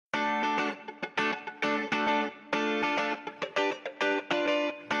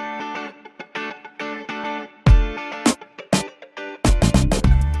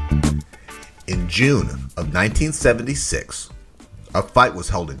June of 1976, a fight was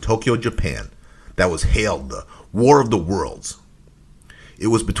held in Tokyo, Japan that was hailed the War of the Worlds. It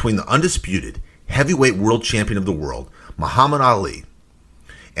was between the undisputed heavyweight world champion of the world, Muhammad Ali,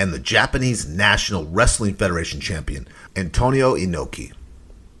 and the Japanese National Wrestling Federation champion, Antonio Inoki.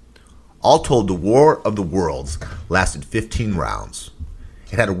 All told, the War of the Worlds lasted 15 rounds.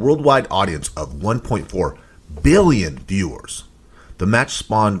 It had a worldwide audience of 1.4 billion viewers. The match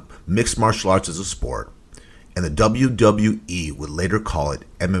spawned mixed martial arts as a sport, and the WWE would later call it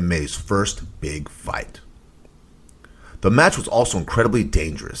MMA's first big fight. The match was also incredibly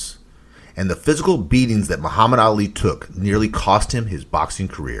dangerous, and the physical beatings that Muhammad Ali took nearly cost him his boxing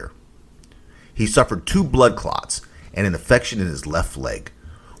career. He suffered 2 blood clots and an infection in his left leg,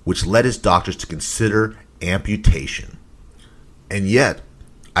 which led his doctors to consider amputation. And yet,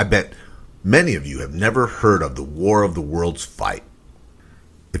 I bet many of you have never heard of the War of the Worlds fight.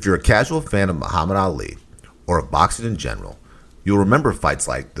 If you're a casual fan of Muhammad Ali, or of boxing in general, you'll remember fights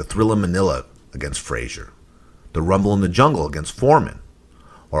like the Thrill in Manila against Frazier, the Rumble in the Jungle against Foreman,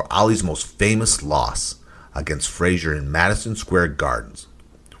 or Ali's most famous loss against Frazier in Madison Square Gardens,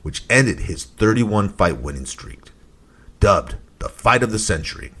 which ended his 31-fight winning streak, dubbed the fight of the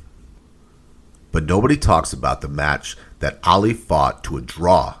century. But nobody talks about the match that Ali fought to a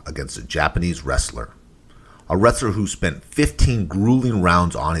draw against a Japanese wrestler, a wrestler who spent 15 grueling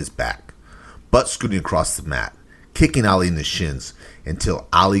rounds on his back, butt scooting across the mat, kicking Ali in the shins until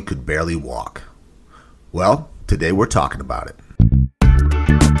Ali could barely walk. Well, today we're talking about it.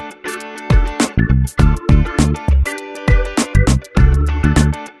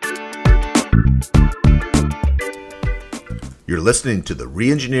 You're listening to The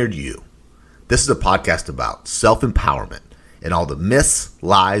Re-Engineered You. This is a podcast about self-empowerment and all the myths,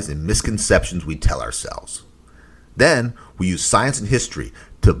 lies, and misconceptions we tell ourselves. Then, we use science and history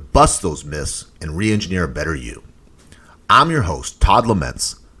to bust those myths and re-engineer a better you. I'm your host, Todd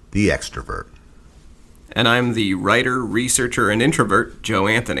Laments, the extrovert. And I'm the writer, researcher, and introvert, Joe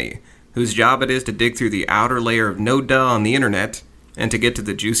Anthony, whose job it is to dig through the outer layer of no-duh on the internet and to get to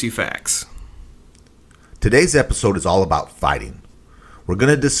the juicy facts. Today's episode is all about fighting. We're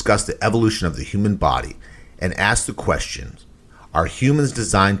going to discuss the evolution of the human body and ask the question, are humans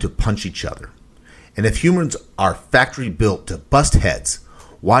designed to punch each other? And if humans are factory built to bust heads,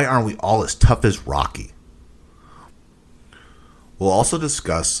 why aren't we all as tough as Rocky? We'll also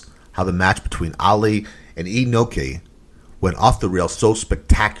discuss how the match between Ali and Inoki went off the rails so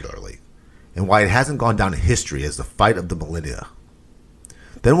spectacularly, and why it hasn't gone down in history as the fight of the millennia.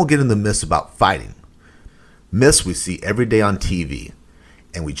 Then we'll get into myths about fighting. Myths we see every day on TV,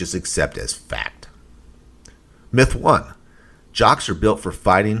 and we just accept as fact. Myth 1. Jocks are built for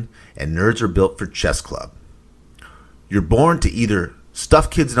fighting, and nerds are built for chess club. You're born to either stuff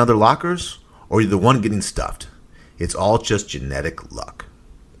kids in other lockers, or you're the one getting stuffed. It's all just genetic luck.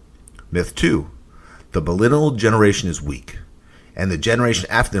 Myth 2. The millennial generation is weak, and the generation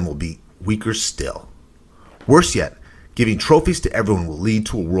after them will be weaker still. Worse yet, giving trophies to everyone will lead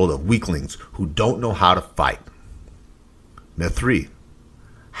to a world of weaklings who don't know how to fight. Myth 3.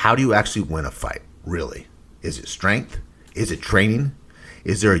 How do you actually win a fight, really? Is it strength? Is it training?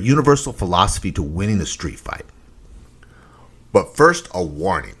 Is there a universal philosophy to winning a street fight? But first, a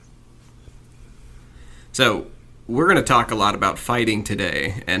warning. So, we're going to talk a lot about fighting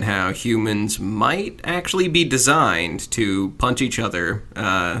today and how humans might actually be designed to punch each other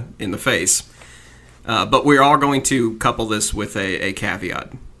in the face. But we're all going to couple this with a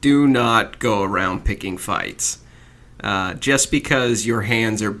caveat. Do not go around picking fights. Just because your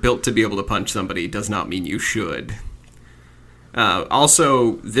hands are built to be able to punch somebody does not mean you should.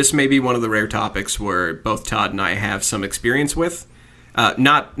 Also, this may be one of the rare topics where both Todd and I have some experience with.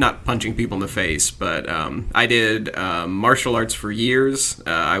 Not punching people in the face, but I did martial arts for years.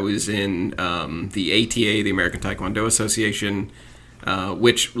 I was in the ATA, the American Taekwondo Association,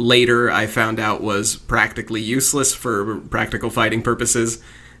 which later I found out was practically useless for practical fighting purposes.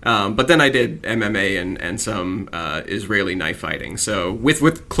 But then I did MMA and some Israeli knife fighting, so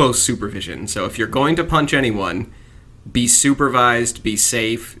with close supervision. So if you're going to punch anyone, be supervised, be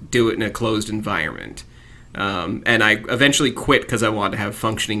safe, do it in a closed environment. And I eventually quit because I wanted to have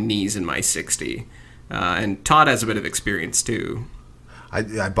functioning knees in my 60. And Todd has a bit of experience too.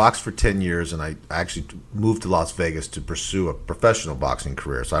 I boxed for 10 years, and I actually moved to Las Vegas to pursue a professional boxing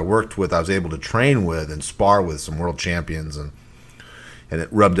career. So I was able to train with and spar with some world champions, and it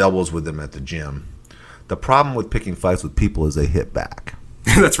rubbed elbows with them at the gym. The problem with picking fights with people is they hit back.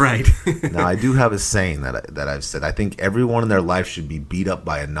 That's right. Now, I do have a saying that I've said. I think everyone in their life should be beat up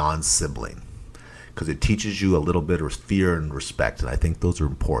by a non-sibling, because it teaches you a little bit of fear and respect, and I think those are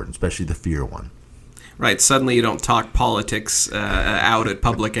important, especially the fear one. Right. Suddenly you don't talk politics out at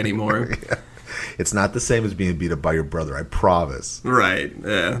public anymore. Yeah. It's not the same as being beat up by your brother, I promise. Right.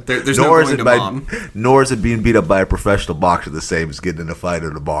 Yeah. There's no going to mom. Nor is it being beat up by a professional boxer the same as getting in a fight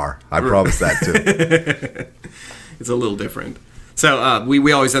at a bar. I promise that, too. It's a little different. So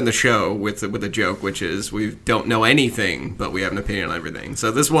we always end the show with a joke, which is we don't know anything, but we have an opinion on everything. So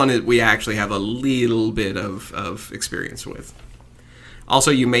this one we actually have a little bit of experience with.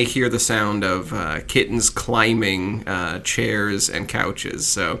 Also, you may hear the sound of kittens climbing chairs and couches.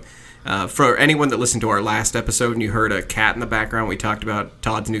 So for anyone that listened to our last episode and you heard a cat in the background, we talked about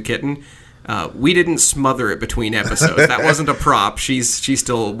Todd's new kitten. We didn't smother it between episodes. That wasn't a prop. She's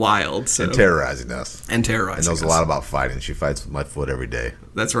still wild. So. And terrorizing us. And terrorizing us. And knows a lot about fighting. She fights with my foot every day.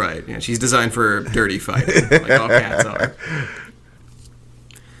 That's right. Yeah, she's designed for dirty fighting, like all cats are.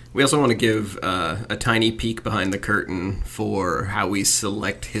 We also want to give a tiny peek behind the curtain for how we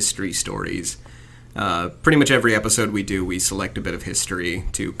select history stories. Pretty much every episode we select a bit of history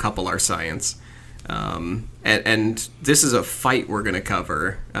to couple our science. And this is a fight we're going to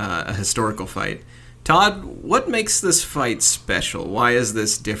cover, a historical fight. Todd, what makes this fight special? Why is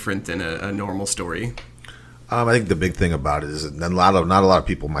this different than a normal story? I think the big thing about it is that not a lot of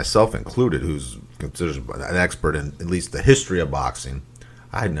people, myself included, who's considered an expert in at least the history of boxing,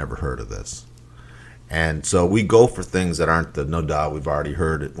 I had never heard of this. And so we go for things that aren't no doubt we've already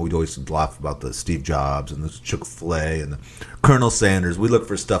heard it. We'd always laugh about the Steve Jobs and the Chick-fil-A and the Colonel Sanders. We look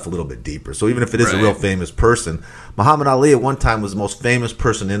for stuff a little bit deeper. So even if it is a real famous person, Muhammad Ali at one time was the most famous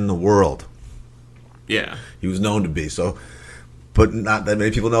person in the world. Yeah. He was known to be. So, but not that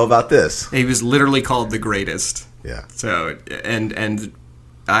many people know about this. He was literally called the greatest. Yeah. So, and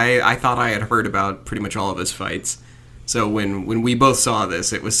I thought I had heard about pretty much all of his fights. So when we both saw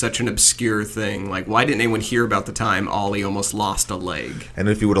this, it was such an obscure thing. Like, why didn't anyone hear about the time Ali almost lost a leg? And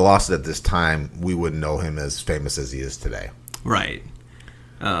if he would have lost it at this time, we wouldn't know him as famous as he is today. Right.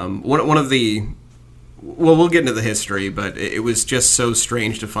 One of the... Well, we'll get into the history, but it was just so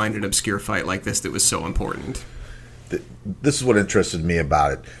strange to find an obscure fight like this that was so important. This is what interested me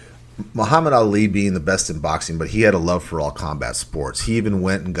about it. Muhammad Ali being the best in boxing, but he had a love for all combat sports. He even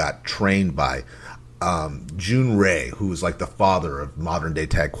went and got trained by Jun Ray, who is like the father of modern day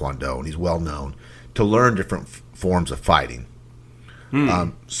Taekwondo, and he's well known, to learn different forms of fighting.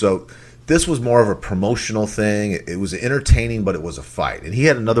 So this was more of a promotional thing. It was entertaining, but it was a fight. And he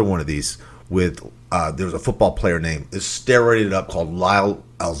had another one of these with there was a football player named steroided up called Lyle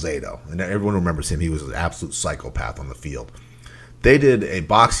Alzado, and everyone remembers him. He was an absolute psychopath on the field. They did a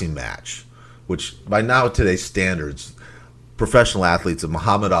boxing match, which by now today's standards, professional athletes of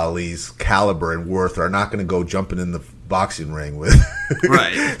Muhammad Ali's caliber and worth are not going to go jumping in the boxing ring with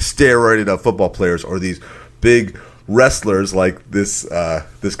steroided up football players or these big wrestlers like this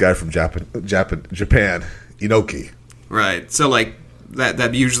guy from Japan, Inoki. Right. So like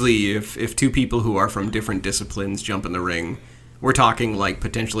that usually if two people who are from different disciplines jump in the ring, we're talking like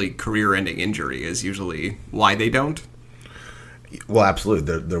potentially career-ending injury is usually why they don't. Well,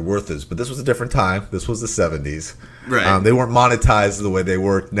 absolutely. Their worth is, but this was a different time. This was the 70s. Right. They weren't monetized the way they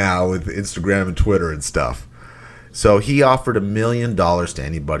work now with Instagram and Twitter and stuff. So he offered $1 million to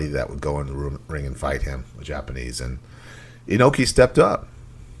anybody that would go in the ring and fight him, a Japanese, and Inoki stepped up.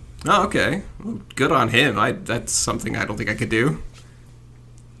 Oh, okay. Well, good on him. That's something I don't think I could do.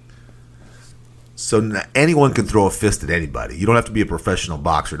 So anyone can throw a fist at anybody. You don't have to be a professional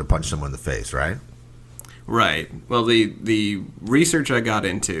boxer to punch someone in the face, right? Right. Well, the research I got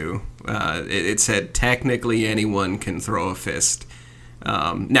into, it said technically anyone can throw a fist.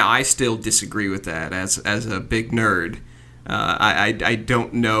 Now, I still disagree with that as a big nerd. I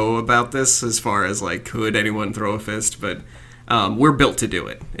don't know about this as far as, like, could anyone throw a fist, but we're built to do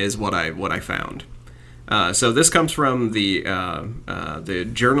it, is what I found. So this comes from the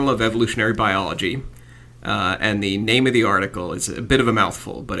Journal of Evolutionary Biology. And the name of the article is a bit of a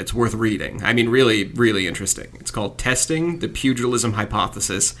mouthful, but it's worth reading. I mean, really, really interesting. It's called Testing the Pugilism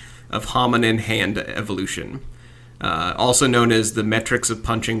Hypothesis of Hominin Hand Evolution, also known as the metrics of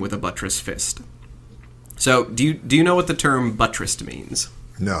punching with a buttress fist. So do you know what the term buttressed means?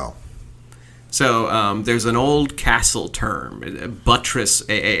 No. So there's an old castle term. A buttress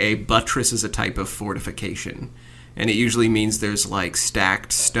is a type of fortification. And it usually means there's like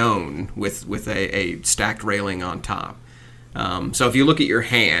stacked stone with a stacked railing on top. So if you look at your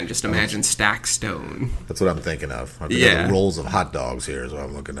hand, just imagine stacked stone. That's what I'm thinking of. I'm thinking of rolls of hot dogs here is what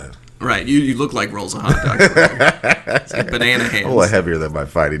I'm looking at. Right, you look like rolls of hot dogs. It's like banana hands. A little heavier than my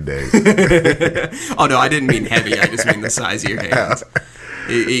fighting days. Oh no, I didn't mean heavy. I just mean the size of your hands.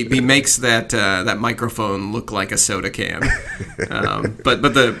 He makes that microphone look like a soda can. But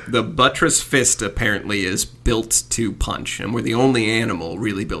the buttress fist apparently is built to punch, and we're the only animal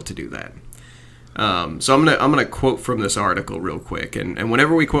really built to do that. So I'm gonna quote from this article real quick, and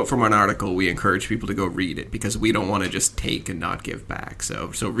whenever we quote from an article, we encourage people to go read it because we don't want to just take and not give back.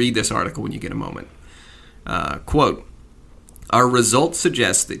 So read this article when you get a moment. Quote. Our results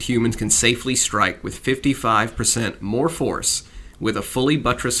suggest that humans can safely strike with 55% more force with a fully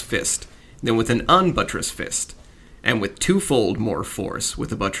buttressed fist than with an unbuttressed fist, and with twofold more force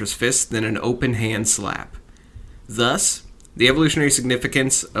with a buttressed fist than an open hand slap. Thus, the evolutionary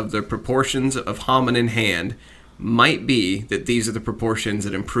significance of the proportions of hominin hand might be that these are the proportions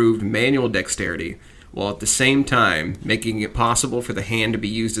that improved manual dexterity, while at the same time making it possible for the hand to be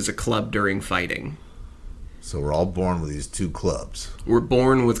used as a club during fighting. So we're all born with these two clubs. We're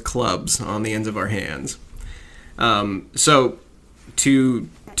born with clubs on the ends of our hands. So to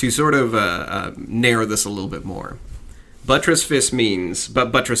sort of narrow this a little bit more, buttress fist means,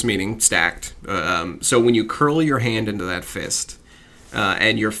 but buttress meaning stacked. So when you curl your hand into that fist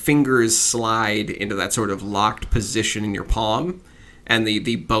and your fingers slide into that sort of locked position in your palm, and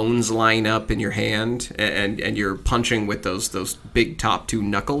the bones line up in your hand, and you're punching with those big top two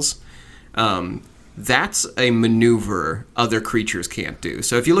knuckles. That's a maneuver other creatures can't do.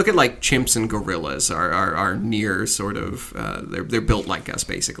 So if you look at like chimps and gorillas, are near sort of, they're built like us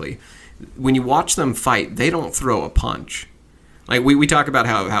basically. When you watch them fight, they don't throw a punch. Like we talk about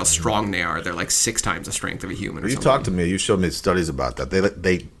how strong they are. They're like 6 times the strength of a human. Or you something. talked to me. You showed me studies about that.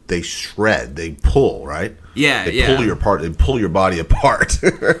 They shred. They pull. Right. Yeah. They pull your part. They pull your body apart.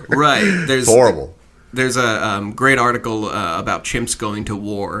 Right. It's horrible. There's a great article about chimps going to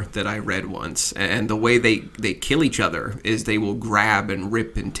war that I read once, and the way they kill each other is they will grab and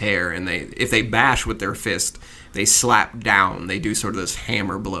rip and tear, and if they bash with their fist, they slap down. They do sort of this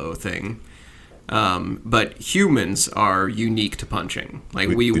hammer blow thing. But humans are unique to punching. Like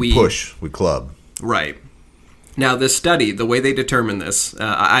we push, we club. Right. Now, this study, the way they determined this,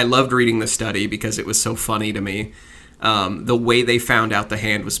 I loved reading this study because it was so funny to me. The way they found out the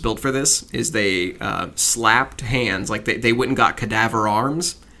hand was built for this is they slapped hands, like they went and got cadaver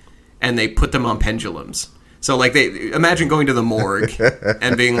arms, and they put them on pendulums. So like imagine going to the morgue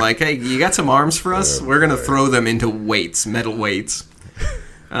and being like, hey, you got some arms for us? We're going to throw them into weights, metal weights.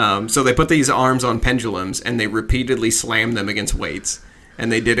 So they put these arms on pendulums, and they repeatedly slammed them against weights.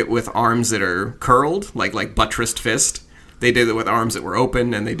 And they did it with arms that are curled, like buttressed fist. They did it with arms that were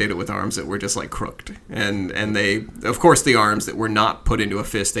open, and they did it with arms that were just like crooked. And they, of course, the arms that were not put into a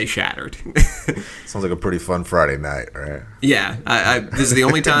fist, they shattered. Sounds like a pretty fun Friday night, right? Yeah, this is the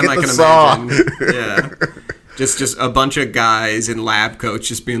only time I can imagine. Yeah, just a bunch of guys in lab coats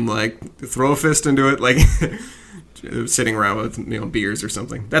just being like, throw a fist into it, like sitting around with beers or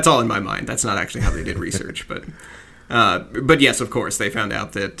something. That's all in my mind. That's not actually how they did research, but. But yes, of course, they found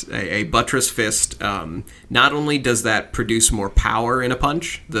out that a buttress fist, not only does that produce more power in a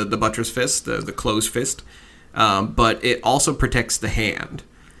punch, the buttress fist, the closed fist, but it also protects the hand.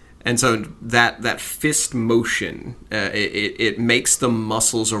 And so that fist motion, it makes the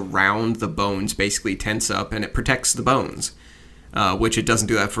muscles around the bones basically tense up, and it protects the bones, which it doesn't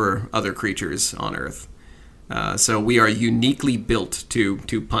do that for other creatures on Earth. So we are uniquely built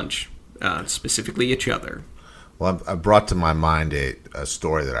to punch, specifically each other. Well, I brought to my mind a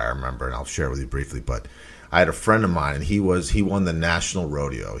story that I remember, and I'll share it with you briefly. But I had a friend of mine, and he won the national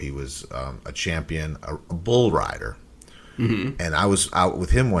rodeo. He was a champion, a bull rider. Mm-hmm. And I was out with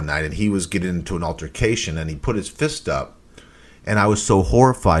him one night, and he was getting into an altercation, and he put his fist up, and I was so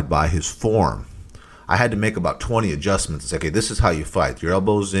horrified by his form. I had to make about 20 adjustments. It's like, okay, this is how you fight. Your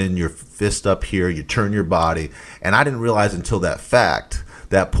elbows in, your fist up here, you turn your body. And I didn't realize until that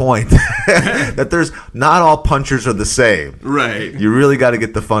point that there's not all punchers are the same. Right. You really got to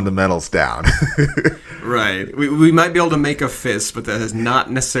get the fundamentals down. Right. We might be able to make a fist, but that does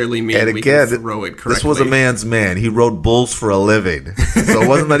not necessarily mean we can throw it correctly. This was a man's man. He rode bulls for a living. So it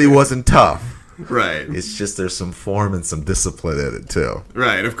wasn't that he wasn't tough. Right. It's just there's some form and some discipline in it too.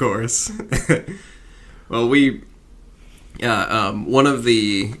 Right, of course. Well, one of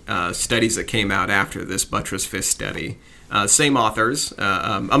the studies that came out after this buttress fist study, same authors.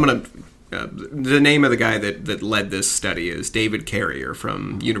 The name of the guy that led this study is David Carrier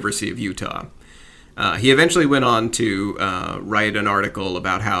from University of Utah. He eventually went on to write an article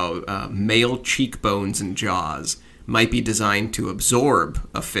about how male cheekbones and jaws might be designed to absorb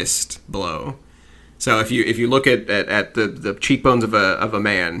a fist blow. So if you look at the cheekbones of a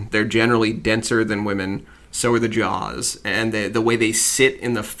man, they're generally denser than women. So are the jaws, and the way they sit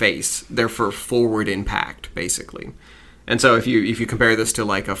in the face, they're for forward impact, basically. And so if you compare this to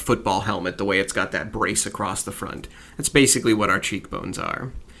like a football helmet, the way it's got that brace across the front, that's basically what our cheekbones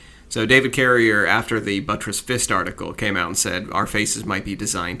are. So David Carrier, after the buttress fist article, came out and said our faces might be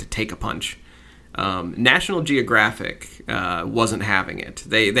designed to take a punch. National Geographic wasn't having it.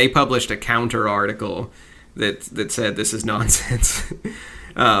 They published a counter article that said this is nonsense.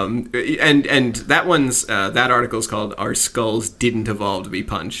 And that article is called "Our Skulls Didn't Evolve to Be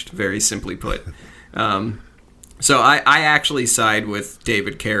Punched," very simply put. So I actually side with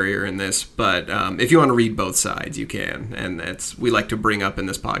David Carrier in this, but if you want to read both sides, you can. And we like to bring up in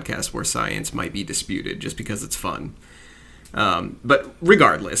this podcast where science might be disputed just because it's fun. But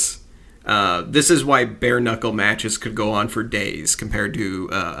regardless, this is why bare-knuckle matches could go on for days compared to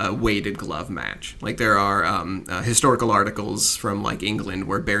a weighted glove match. Like there are historical articles from like England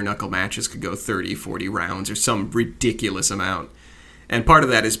where bare-knuckle matches could go 30, 40 rounds or some ridiculous amount. And part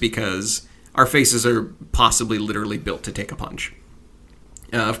of that is because our faces are possibly literally built to take a punch.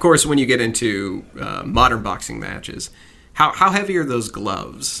 Of course, when you get into modern boxing matches, how heavy are those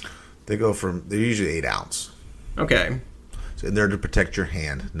gloves? They're usually 8 ounce. Okay. So they're to protect your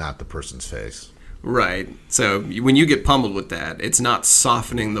hand, not the person's face. Right. So when you get pummeled with that, it's not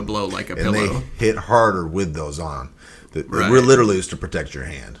softening the blow like a pillow. And they hit harder with those on. Right. We're literally used to protect your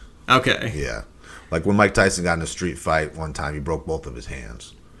hand. Okay. Yeah. Like when Mike Tyson got in a street fight one time, he broke both of his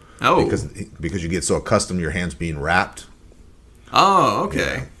hands. Oh. Because you get so accustomed to your hands being wrapped. Oh, okay.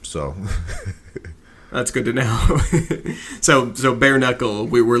 Yeah, so that's good to know. So bare knuckle,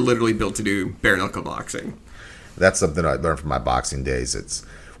 we're literally built to do bare knuckle boxing. That's something I learned from my boxing days. It's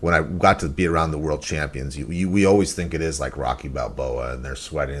when I got to be around the world champions. We always think it is like Rocky Balboa, and they're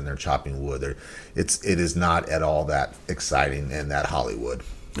sweating and they're chopping wood. It is not at all that exciting and that Hollywood.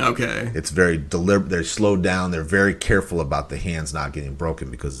 Okay. It's very deliberate. They're slowed down. They're very careful about the hands not getting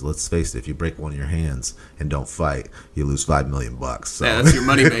broken because let's face it, if you break one of your hands and don't fight, you lose $5 million. So. Yeah, that's your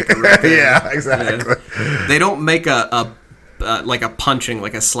moneymaker right there. Yeah, exactly. Yeah. They don't make like a punching,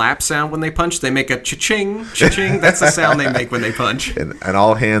 like a slap sound when they punch. They make a cha-ching, cha-ching. That's the sound they make when they punch. And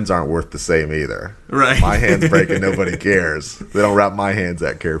all hands aren't worth the same either. Right. My hand's breaking, nobody cares. They don't wrap my hands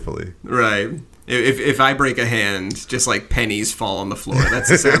that carefully. Right. If I break a hand, just like pennies fall on the floor. That's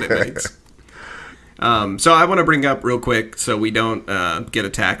the sound it makes. So I want to bring up real quick so we don't get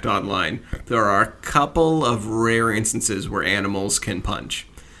attacked online. There are a couple of rare instances where animals can punch.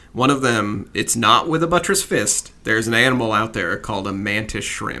 One of them, it's not with a buttress fist. There's an animal out there called a mantis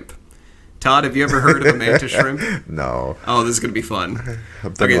shrimp. Todd, have you ever heard of a mantis shrimp? No. Oh, this is going to be fun.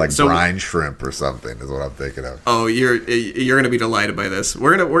 I'm thinking brine shrimp or something is what I'm thinking of. Oh, you're going to be delighted by this.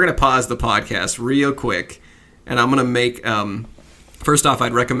 We're gonna pause the podcast real quick, and I'm going to make... first off,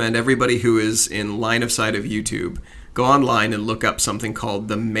 I'd recommend everybody who is in line of sight of YouTube go online and look up something called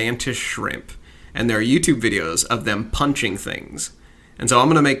the mantis shrimp. And there are YouTube videos of them punching things. And so I'm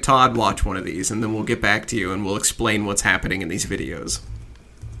going to make Todd watch one of these, and then we'll get back to you and we'll explain what's happening in these videos.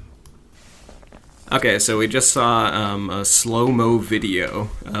 Okay, so we just saw a slow-mo video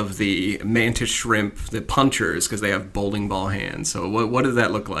of the mantis shrimp, the punchers, because they have bowling ball hands. So what does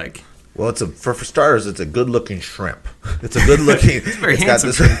that look like? Well, for starters, it's a good-looking shrimp. It's a good-looking... It's very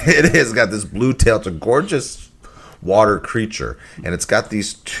handsome shrimp. It is. It's got this blue tail. It's a gorgeous water creature. And it's got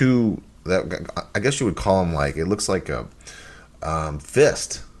these two... I guess you would call them like... It looks like a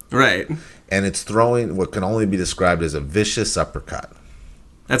fist. Right. And it's throwing what can only be described as a vicious uppercut.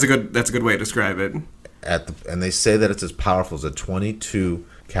 That's a good way to describe it. And they say that it's as powerful as a .22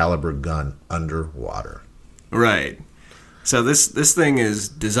 caliber gun underwater. Right. So this thing is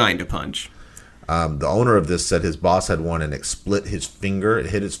designed to punch. The owner of this said his boss had one and it split his finger. It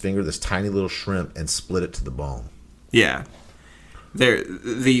hit his finger, this tiny little shrimp, and split it to the bone. Yeah.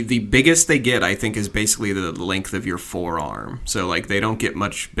 The biggest they get, I think, is basically the length of your forearm. So like they don't get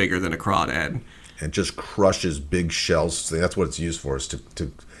much bigger than a crawdad. And just crushes big shells. So that's what it's used for, is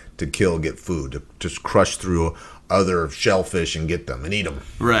to kill, get food, to just crush through other shellfish and get them and eat them.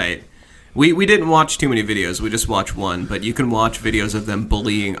 Right. We didn't watch too many videos. We just watched one, but you can watch videos of them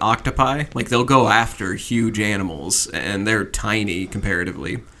bullying octopi. Like they'll go after huge animals, and they're tiny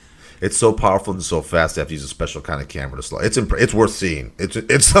comparatively. It's so powerful and so fast. They have to use a special kind of camera to slow. It's worth seeing.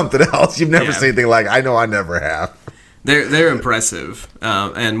 It's something else. You've never seen anything like. I know I never have. They're impressive,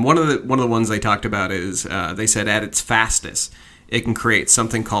 and one of the ones they talked about is they said at its fastest it can create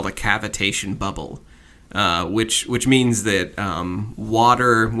something called a cavitation bubble, which means that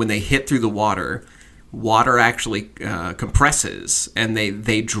water, when they hit through the water actually compresses, and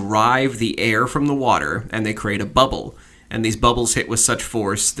they drive the air from the water and they create a bubble, and these bubbles hit with such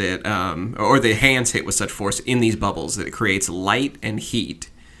force that or the hands hit with such force in these bubbles that it creates light and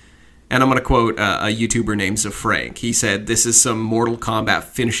heat. And I'm going to quote a YouTuber named Zafrank. He said, "This is some Mortal Kombat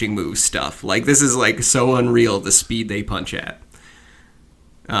finishing move stuff. Like, this is, like, so unreal, the speed they punch at."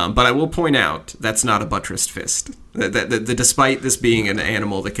 But I will point out, that's not a buttressed fist. Despite this being an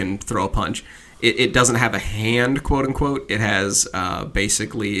animal that can throw a punch, it doesn't have a hand, quote-unquote. It has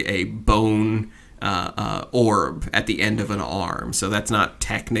basically a bone orb at the end of an arm. So that's not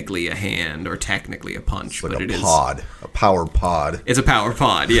technically a hand or technically a punch. It's like but a pod. A power pod. It's a power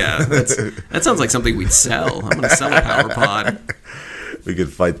pod, yeah. That sounds like something we'd sell. I'm going to sell a power pod. We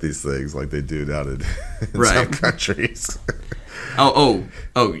could fight these things like they do down in Right. some countries. Oh!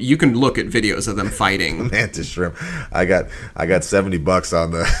 You can look at videos of them fighting. Mantis shrimp. I got $70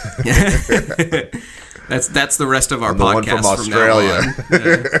 on the. That's the rest of our the podcast one from Australia. From now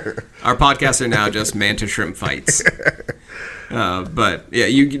on. Yeah. Our podcasts are now just mantis shrimp fights. But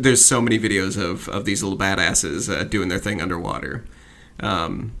yeah, there's so many videos of these little badasses doing their thing underwater.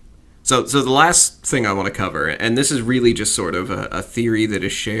 So the last thing I want to cover, and this is really just sort of a theory that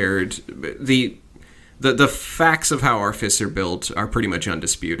is shared. The facts of how our fists are built are pretty much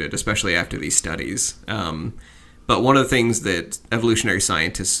undisputed, especially after these studies. But one of the things that evolutionary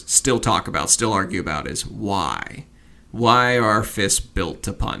scientists still talk about, still argue about, is why. Why are our fists built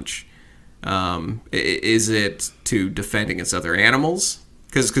to punch? Is it to defend against other animals?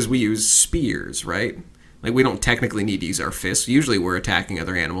 Because we use spears, right? Like, we don't technically need to use our fists. Usually we're attacking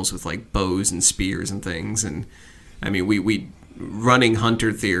other animals with, like, bows and spears and things. And, I mean, we running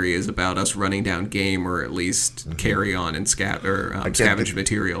hunter theory is about us running down game, or at least carry on and scavenge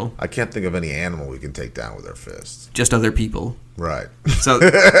material. I can't think of any animal we can take down with our fists. Just other people. Right. So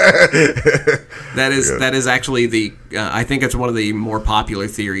that is actually I think it's one of the more popular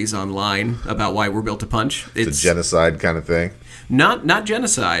theories online about why we're built to punch. It's a genocide kind of thing. Not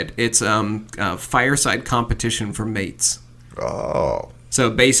genocide. It's fireside competition for mates. Oh. So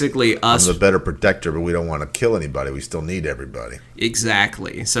basically us... I'm the better protector, but we don't want to kill anybody. We still need everybody.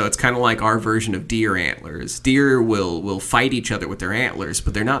 Exactly. So it's kind of like our version of deer antlers. Deer will fight each other with their antlers,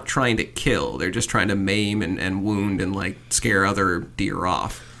 but they're not trying to kill. They're just trying to maim and wound and, like, scare other deer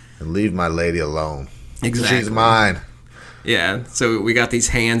off. And leave my lady alone. Exactly. She's mine. Yeah. So we got these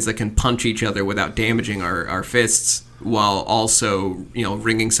hands that can punch each other without damaging our fists, while also,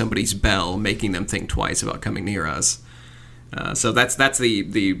 ringing somebody's bell, making them think twice about coming near us. So that's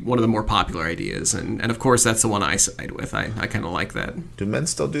the one of the more popular ideas, and of course that's the one I side with. I kind of like that. Do men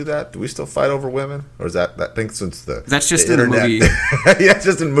still do that? Do we still fight over women, or is that thing since that's just the in internet? The movie? Yeah, it's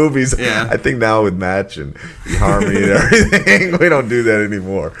just in movies. Yeah. I think now with Match and Harmony and everything, we don't do that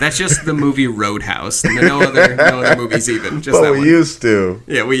anymore. That's just the movie Roadhouse. No other movies even. Just but that we one. Used to.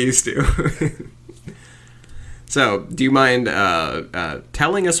 Yeah, we used to. So, do you mind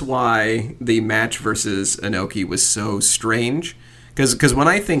telling us why the match versus Inoki was so strange? Because when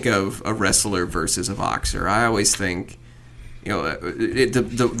I think of a wrestler versus a boxer, I always think,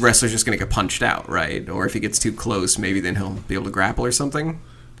 the wrestler's just going to get punched out, right? Or if he gets too close, maybe then he'll be able to grapple or something.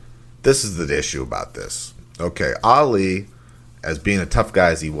 This is the issue about this. Okay, Ali, as being a tough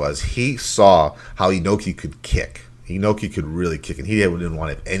guy as he was, he saw how Inoki could kick. Inoki could really kick, and he didn't want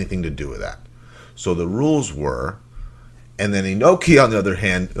to have anything to do with that. So the rules were, and then Inoki, on the other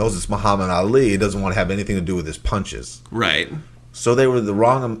hand, knows it's Muhammad Ali. He doesn't want to have anything to do with his punches. Right. So they were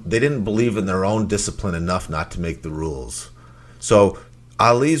they didn't believe in their own discipline enough not to make the rules. So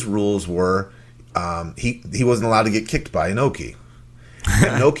Ali's rules were, he wasn't allowed to get kicked by Inoki.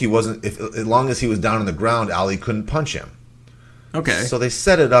 And Inoki wasn't, as long as he was down on the ground, Ali couldn't punch him. Okay. So they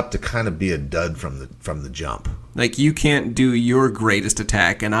set it up to kind of be a dud from the jump. Like, you can't do your greatest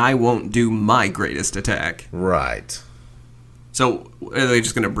attack, and I won't do my greatest attack. Right. So are they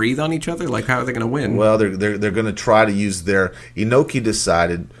just going to breathe on each other? Like, how are they going to win? Well, they're going to try to use their... Inoki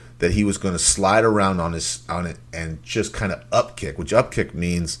decided that he was going to slide around on it and just kind of up kick, which up kick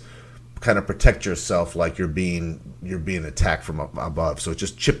means kind of protect yourself like you're being attacked from above. So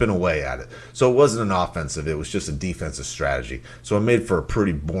just chipping away at it. So it wasn't an offensive. It was just a defensive strategy. So it made for a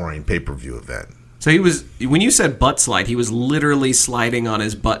pretty boring pay-per-view event. So he was, when you said butt slide, he was literally sliding on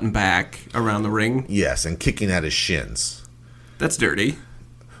his butt and back around the ring? Yes, and kicking at his shins. That's dirty.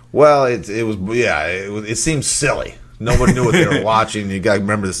 Well, it seems silly. No one knew what they were watching. You got to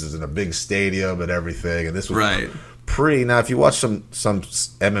remember, this is in a big stadium and everything, and this was right. Pretty. Now, if you watch some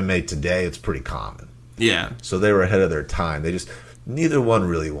MMA today, it's pretty common. Yeah. So they were ahead of their time. Neither one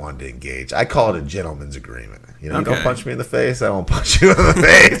really wanted to engage. I call it a gentleman's agreement. You Okay. don't punch me in the face, I won't punch you in the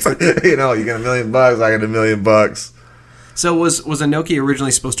face. You get $1 million, I get $1 million. So was Inoki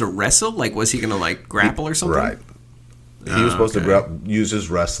originally supposed to wrestle? Like, was he going to grapple or something? Right. He was supposed to use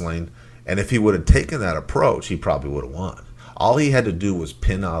his wrestling, and if he would have taken that approach, he probably would have won. All he had to do was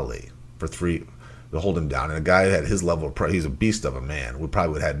pin Ali. for 3 to hold him down. And a guy at his level, he's a beast of a man. We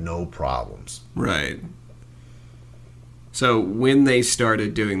probably would have had no problems. Right. So when they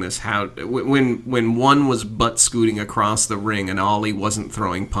started doing this, when one was butt scooting across the ring and Ali wasn't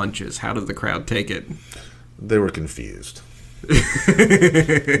throwing punches, how did the crowd take it? They were confused.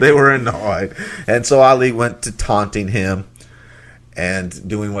 They were annoyed. And so Ali went to taunting him and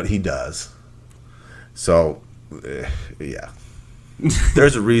doing what he does. So, yeah.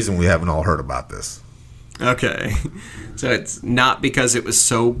 There's a reason we haven't all heard about this. Okay. So it's not because it was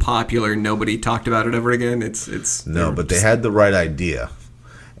so popular nobody talked about it ever again? It's No, but they had the right idea.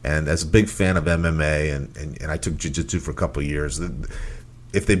 And as a big fan of MMA, and I took jiu-jitsu for a couple of years,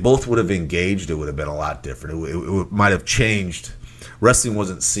 if they both would have engaged, it would have been a lot different. It might have changed. Wrestling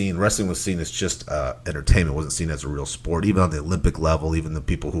was seen as just entertainment. It wasn't seen as a real sport, even on the Olympic level, even the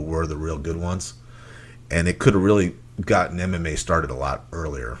people who were the real good ones. And it could have really gotten MMA started a lot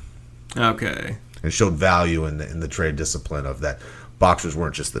earlier. Okay. And showed value in the trade discipline of that boxers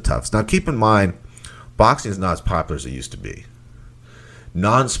weren't just the toughs. Now, keep in mind, boxing is not as popular as it used to be.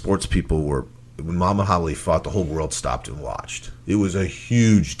 Non-sports people were, when Muhammad Ali fought, the whole world stopped and watched. It was a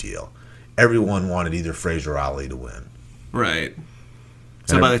huge deal. Everyone wanted either Frazier or Ali to win. Right.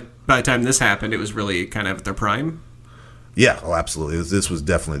 So by the time this happened, it was really kind of at their prime? Yeah, oh, absolutely. This was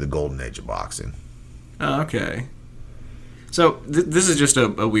definitely the golden age of boxing. Oh, okay. So this is just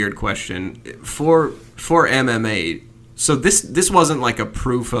a weird question. For MMA, so this wasn't like a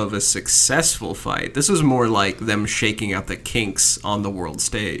proof of a successful fight. This was more like them shaking out the kinks on the world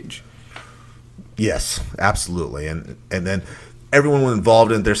stage. Yes, absolutely. And then everyone was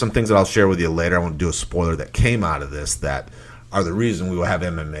involved in it. There's some things that I'll share with you later. I won't do a spoiler that came out of this that are the reason we will have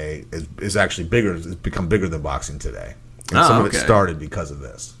MMA is actually bigger. It's become bigger than boxing today. And some of it started because of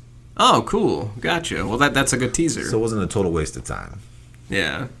this. Oh, cool. Gotcha. Well, that's a good teaser. So it wasn't a total waste of time.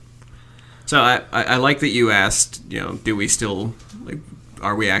 Yeah. So I like that you asked, do we still,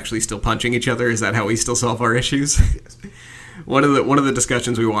 are we actually still punching each other? Is that how we still solve our issues? Yes. One of the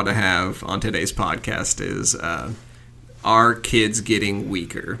discussions we want to have on today's podcast is, are kids getting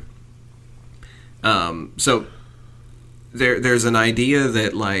weaker? So there's an idea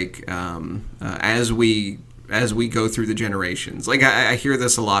that as we go through the generations, I hear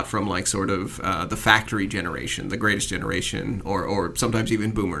this a lot from sort of the factory generation, the greatest generation, or sometimes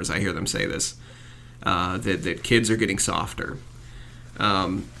even boomers. I hear them say this, that kids are getting softer.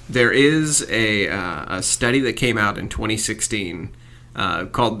 There is a study that came out in 2016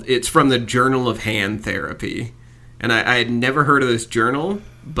 it's from the Journal of Hand Therapy. And I had never heard of this journal,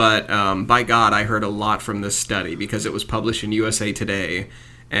 but by God, I heard a lot from this study because it was published in USA Today.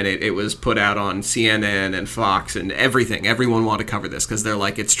 And it was put out on CNN and Fox and everything. Everyone wanted to cover this because they're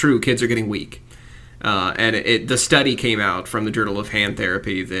like, it's true, kids are getting weak. And the study came out from the Journal of Hand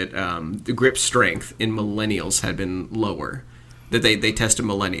Therapy that the grip strength in millennials had been lower. That they tested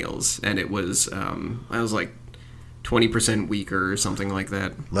millennials, and it was, I was like 20% weaker or something like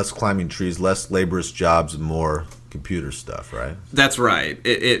that. Less climbing trees, less laborious jobs, and more computer stuff, right? That's right.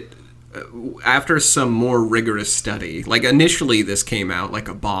 After some more rigorous study, initially this came out like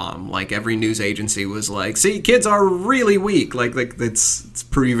a bomb. Every news agency was like, "See, kids are really weak." It's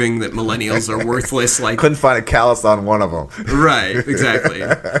proving that millennials are worthless. Couldn't find a callus on one of them. Right, exactly.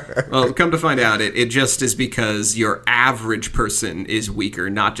 Well, come to find out, it just is because your average person is weaker,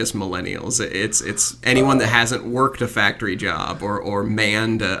 not just millennials. It's anyone that hasn't worked a factory job or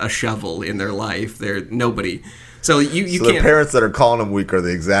manned a shovel in their life. They're nobody. So you can't. The parents that are calling them weak are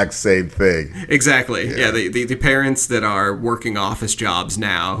the exact same thing. Exactly. Yeah. The parents that are working office jobs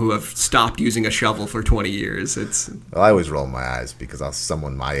now who have stopped using a shovel for 20 years. Well, I always roll my eyes because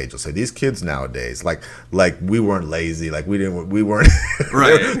someone my age will say these kids nowadays, like we weren't lazy, we weren't.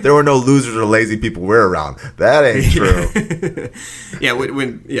 Right. there were no losers or lazy people we're around. That ain't true. Yeah.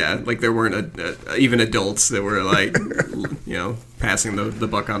 When there weren't even adults that were passing the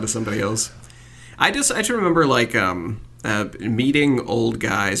buck on to somebody else. I just remember meeting old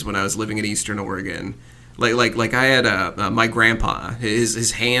guys when I was living in Eastern Oregon. I had my grandpa.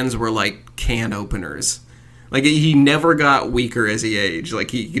 His hands were like can openers. He never got weaker as he aged.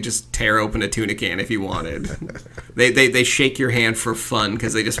 He could just tear open a tuna can if he wanted. They shake your hand for fun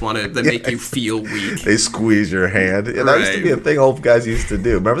because they just wanted to make you feel weak. They squeeze your hand. Yeah, that used to be a thing old guys used to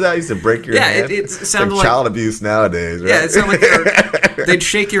do. Remember that? I used to break your hand? Yeah, it sounded like child abuse nowadays, right? Yeah, it sounded like they'd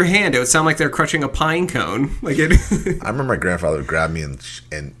shake your hand. It would sound like they're crushing a pine cone. I remember my grandfather would grab me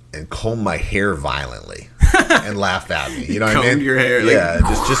and comb my hair violently and laugh at me. You know what I mean? Comb your hair. Yeah,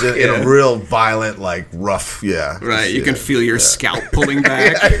 just in a real violent, rough, yeah. Right, you can feel your scalp pulling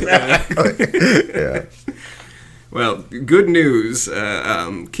back. Yeah. Well, good news,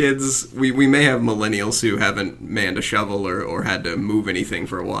 kids. We may have millennials who haven't manned a shovel or had to move anything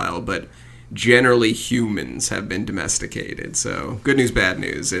for a while, but generally humans have been domesticated. So good news, bad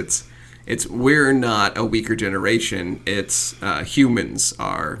news. It's we're not a weaker generation. It's humans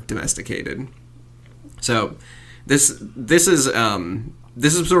are domesticated. So this is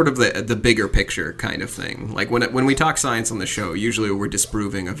sort of the bigger picture kind of thing. Like when we talk science on the show, usually we're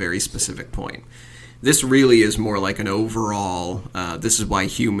disproving a very specific point. This really is more like an overall. This is why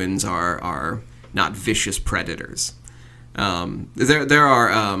humans are not vicious predators. There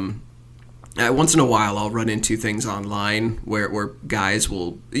are. Once in a while, I'll run into things online where guys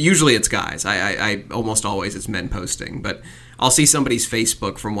will. Usually, it's guys. I almost always it's men posting, but I'll see somebody's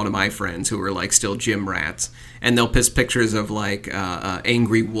Facebook from one of my friends who are like still gym rats, and they'll post pictures of like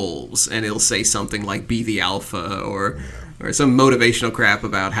angry wolves, and it'll say something like "Be the alpha" or some motivational crap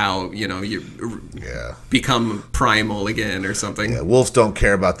about how you become primal again or something. Yeah, wolves don't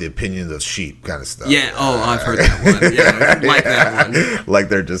care about the opinions of sheep, kind of stuff. Yeah. Oh, I've heard that one. Yeah, like that one. Like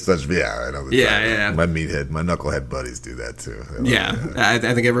they're just such. Yeah, I know. Yeah. My meathead, my knucklehead buddies do that too. Yeah, I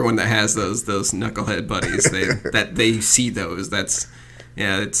think everyone that has those knucklehead buddies, they see those. That's.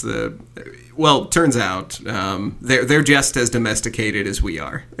 Yeah, it's the. Well, turns out they're just as domesticated as we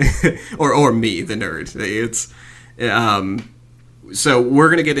are, or me, the nerd. It's. So we're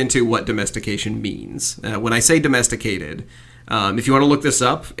going to get into what domestication means. When I say domesticated, if you want to look this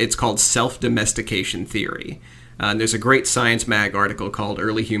up, it's called self-domestication theory. There's a great Science Mag article called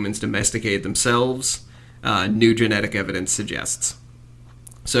 "Early Humans Domesticated Themselves. New Genetic Evidence Suggests."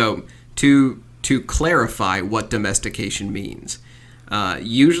 So to clarify what domestication means,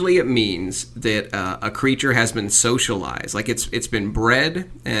 usually it means that a creature has been socialized, like it's been bred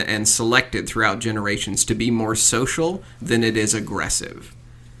and selected throughout generations to be more social than it is aggressive.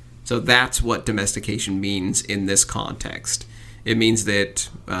 So that's what domestication means in this context. It means that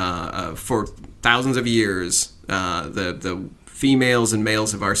for thousands of years, the females and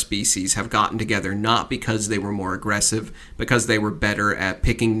males of our species have gotten together not because they were more aggressive, because they were better at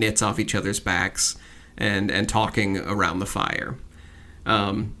picking nits off each other's backs and talking around the fire.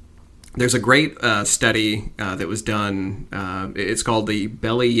 There's a great study that was done. It's called the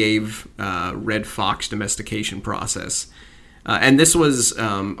Belyaev red fox domestication process, and this was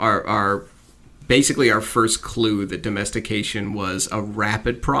our basically our first clue that domestication was a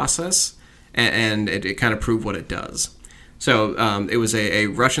rapid process, and it kind of proved what it does. So it was a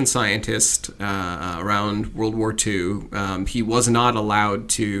Russian scientist around World War II. He was not allowed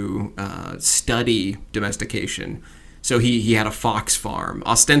to study domestication. So he had a fox farm.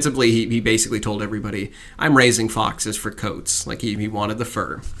 Ostensibly, he basically told everybody, "I'm raising foxes for coats." Like he wanted the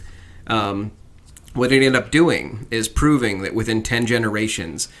fur. What he ended up doing is proving that within 10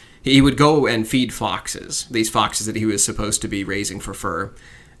 generations, he would go and feed foxes, these foxes that he was supposed to be raising for fur.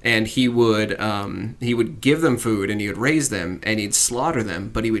 And he would give them food and he would raise them and he'd slaughter them,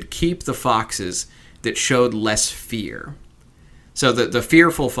 but he would keep the foxes that showed less fear. So the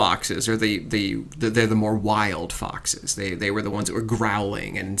fearful foxes are they're the more wild foxes. They were the ones that were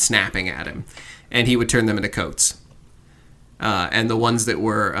growling and snapping at him, and he would turn them into coats. And the ones that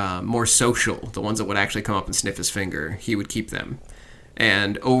were more social, the ones that would actually come up and sniff his finger, he would keep them.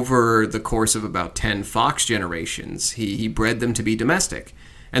 And over the course of about 10 fox generations, he bred them to be domestic.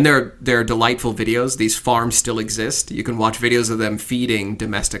 And there are delightful videos. These farms still exist. You can watch videos of them feeding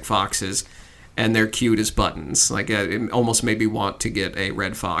domestic foxes, and they're cute as buttons. Like it almost made me want to get a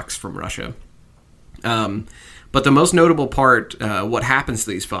red fox from Russia. But the most notable part, what happens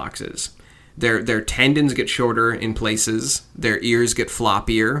to these foxes, their tendons get shorter in places, their ears get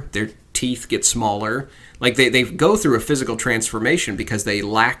floppier, their teeth get smaller. Like they go through a physical transformation because they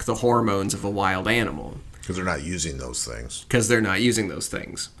lack the hormones of a wild animal. Because they're not using those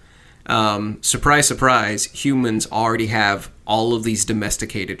things. Surprise, surprise, humans already have all of these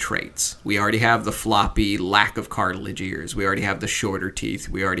domesticated traits. We already have the floppy, lack of cartilage ears. We already have the shorter teeth.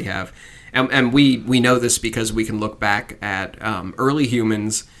 We already have... And we know this because we can look back at early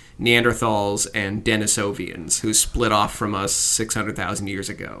humans, Neanderthals, and Denisovians, who split off from us 600,000 years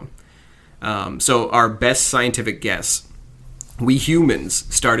ago. So our best scientific guess, we humans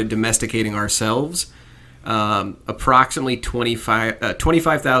started domesticating ourselves approximately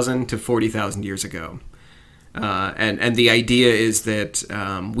 25,000 to 40,000 years ago. And the idea is that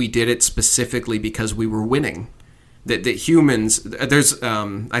we did it specifically because we were winning. That humans, there's,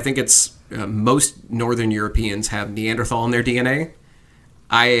 I think it's most Northern Europeans have Neanderthal in their DNA.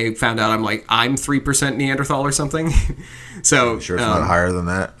 I found out I'm 3% Neanderthal or something. So sure it's not higher than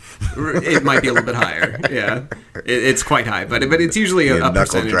that? It might be a little bit higher. Yeah, it's quite high, but it's usually a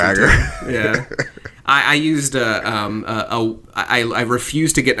knuckle percentage. dragger. Yeah. I used I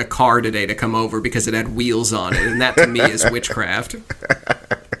refused to get in a car today to come over because it had wheels on it, and that to me is witchcraft.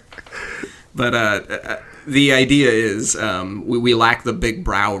 But the idea is we lack the big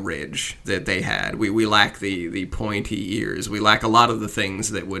brow ridge that they had. We lack the pointy ears. We lack a lot of the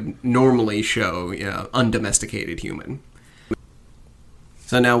things that would normally show undomesticated human.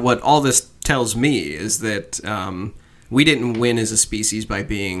 So now what all this tells me is that we didn't win as a species by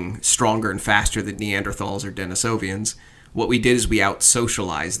being stronger and faster than Neanderthals or Denisovians. What we did is we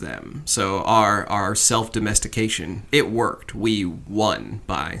out-socialized them. So our self-domestication, it worked. We won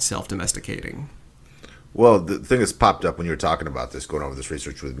by self-domesticating. Well, the thing that's popped up when you were talking about this, going over this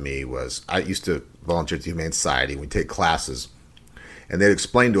research with me, was I used to volunteer at the Humane Society. We'd take classes, and they'd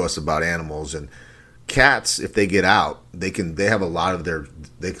explain to us about animals. And cats, if they get out, they have a lot of their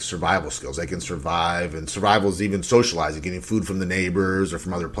survival skills. They can survive, and survival is even socializing, getting food from the neighbors or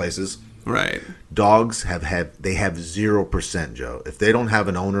from other places. Right. Dogs have 0%, Joe. If they don't have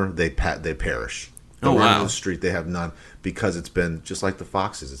an owner, they perish. Oh, wow. On the street, they have none, because it's been just like the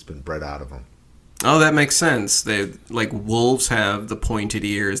foxes. It's been bred out of them. Oh, that makes sense. They, like, wolves have the pointed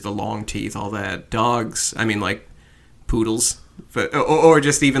ears, the long teeth, all that. Dogs, I mean, like poodles, or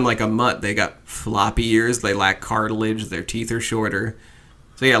just even like a mutt. They got floppy ears. They lack cartilage. Their teeth are shorter.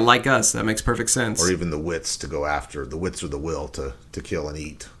 So yeah, like us, that makes perfect sense. Or even the wits to go after. The wits or the will to kill and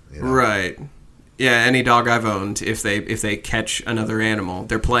eat. You know? Right. Yeah, any dog I've owned, if they catch another animal,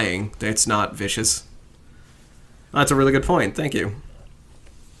 they're playing. It's not vicious. That's a really good point. Thank you.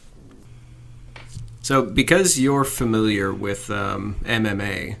 So, because you're familiar with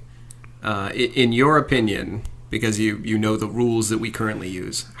MMA, in your opinion, because you know the rules that we currently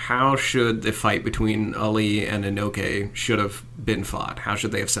use, how should the fight between Ali and Inoki should have been fought? How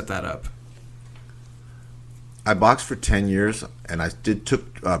should they have set that up? I boxed for 10 years, and I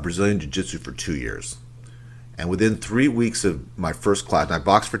took Brazilian Jiu-Jitsu for 2 years. And within 3 weeks of my first class, and I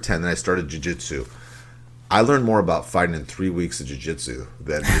boxed for 10, then I started Jiu-Jitsu. I learned more about fighting in 3 weeks of jiu-jitsu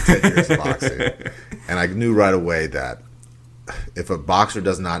than the 10 years of boxing. And I knew right away that if a boxer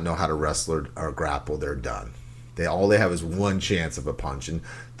does not know how to wrestle or grapple, they're done. All they have is one chance of a punch. And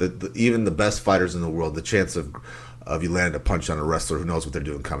even the best fighters in the world, the chance of you landing a punch on a wrestler who knows what they're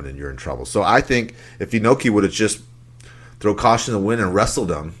doing coming in, you're in trouble. So I think if Inoki would have just throw caution to the wind and wrestled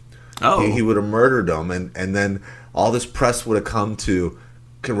him, he would have murdered him. And then all this press would have come to,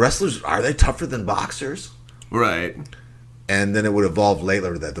 wrestlers, are they tougher than boxers? Right. And then it would evolve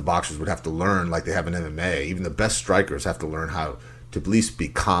later that the boxers would have to learn, like they have in MMA, even the best strikers have to learn how to at least be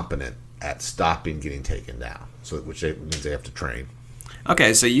competent at stopping getting taken down, which means they have to train.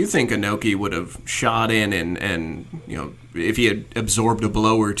 Okay, so you think Inoki would have shot in and if he had absorbed a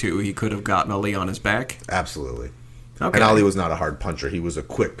blow or two, he could have gotten Ali on his back? Absolutely. Okay. And Ali was not a hard puncher. He was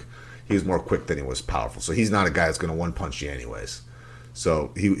more quick than he was powerful. So he's not a guy that's going to one-punch you anyways.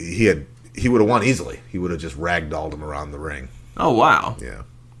 So he would have won easily. He would have just ragdolled him around the ring. Oh, wow. Yeah.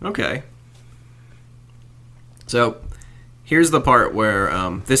 Okay. So here's the part where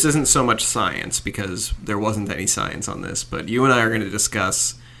this isn't so much science, because there wasn't any science on this, but you and I are going to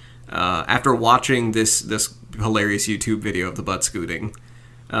discuss, after watching this hilarious YouTube video of the butt scooting,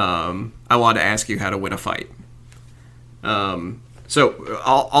 I want to ask you how to win a fight. So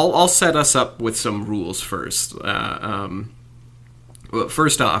I'll set us up with some rules first. Well,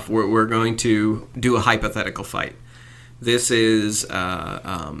 first off, we're going to do a hypothetical fight. This is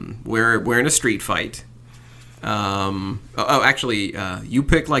we're in a street fight. Actually, you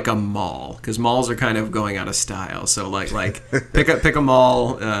pick like a mall, because malls are kind of going out of style. So like pick a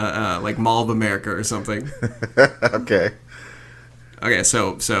mall, like Mall of America or something. Okay. Okay.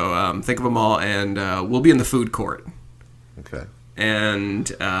 So think of a mall, and we'll be in the food court. Okay. And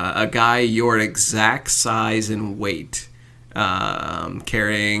a guy your exact size and weight,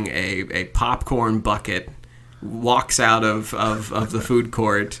 carrying a popcorn bucket, walks out of the food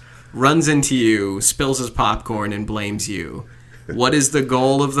court, runs into you, spills his popcorn, and blames you. What is the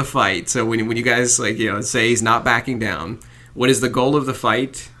goal of the fight? So when you guys say he's not backing down, what is the goal of the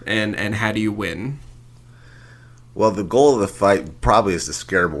fight, and how do you win? Well, the goal of the fight probably is to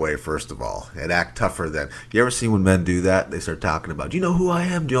scare him away, first of all, and act tougher than... You ever seen when men do that? They start talking about, do you know who I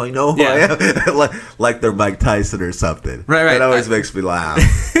am? Do you know who I am? like they're Mike Tyson or something. Right. It always makes me laugh.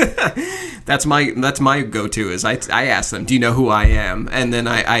 That's my go-to is I ask them, do you know who I am? And then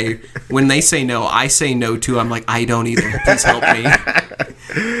I when they say no, I say no too. I'm like, I don't either. Please help me.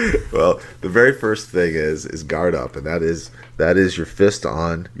 Well, the very first thing is guard up, and that is your fist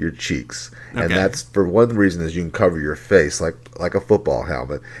on your cheeks. Okay. And that's, for one reason, is you can cover your face like a football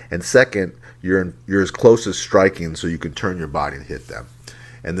helmet. And second, you're as close as striking, so you can turn your body and hit them.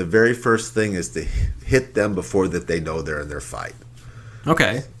 And the very first thing is to hit them before that they know they're in their fight.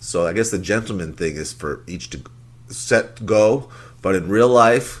 Okay. So I guess the gentleman thing is for each to set, go. But in real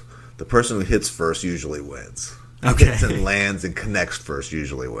life, the person who hits first usually wins. Okay. Hits and lands and connects first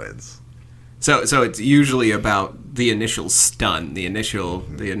usually wins. So it's usually about the initial stun, the initial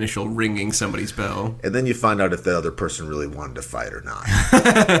ringing somebody's bell. And then you find out if the other person really wanted to fight or not.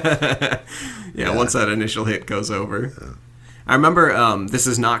 Yeah, once that initial hit goes over. Yeah. I remember, this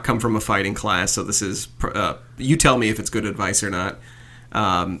does not come from a fighting class, so this is, you tell me if it's good advice or not.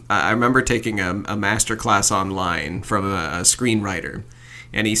 I remember taking a master class online from a screenwriter.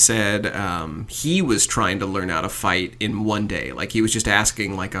 And he said he was trying to learn how to fight in one day. Like, he was just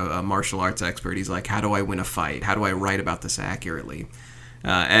asking, like, a martial arts expert. He's like, how do I win a fight? How do I write about this accurately?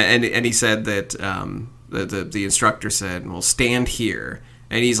 And he said that the instructor said, well, stand here.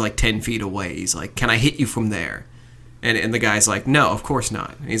 And he's, like, 10 feet away. He's like, can I hit you from there? And the guy's like, no, of course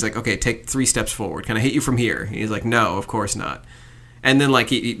not. And he's like, okay, take 3 steps forward. Can I hit you from here? And he's like, no, of course not. And then, like,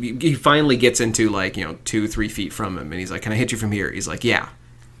 he finally gets into, like, 2-3 feet from him. And he's like, can I hit you from here? He's like, yeah.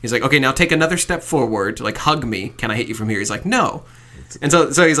 He's like, okay, now take another step forward, like, hug me. Can I hit you from here? He's like, no. And so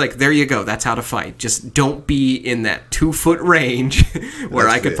he's like, there you go. That's how to fight. Just don't be in that 2-foot range where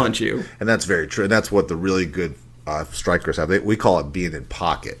I could punch you. And that's very true. And that's what the really good strikers have. We call it being in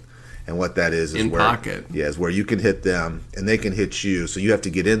pocket. And what that is in where, pocket. Yeah, is where you can hit them and they can hit you. So you have to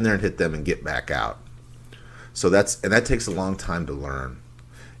get in there and hit them and get back out. So that takes a long time to learn.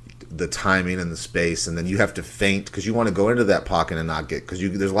 The timing and the space, and then you have to feint because you want to go into that pocket and not get, because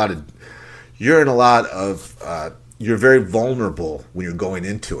you're very vulnerable when you're going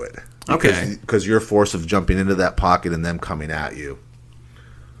into it. Because your force of jumping into that pocket and them coming at you.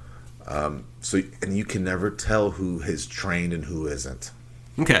 And you can never tell who is trained and who isn't.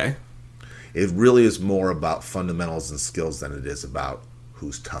 Okay. It really is more about fundamentals and skills than it is about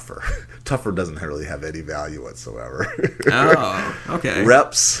who's tougher. Tougher doesn't really have any value whatsoever. Oh, okay.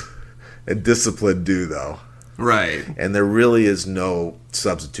 Reps and discipline do, though. Right. And there really is no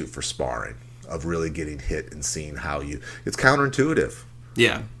substitute for sparring, of really getting hit and seeing how you... It's counterintuitive.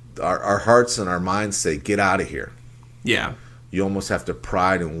 Yeah. Our hearts and our minds say, get out of here. Yeah. You almost have to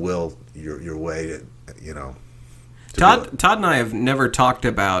pride and will your way, Todd and I have never talked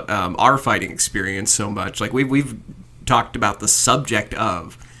about our fighting experience so much. Like, we've talked about the subject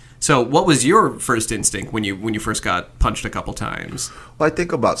of... So what was your first instinct when you first got punched a couple times? Well, I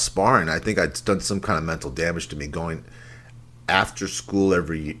think about sparring. I think I'd done some kind of mental damage to me going after school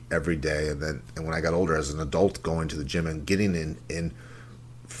every day, and when I got older as an adult, going to the gym and getting in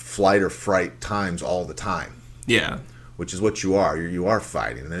flight or fright times all the time. Yeah. Which is what you are. You are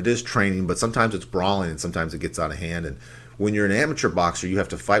fighting, and it is training, but sometimes it's brawling and sometimes it gets out of hand. And when you're an amateur boxer, you have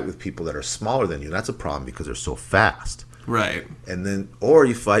to fight with people that are smaller than you. That's a problem because they're so fast. Right. And then, or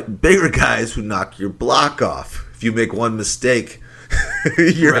you fight bigger guys who knock your block off. If you make one mistake,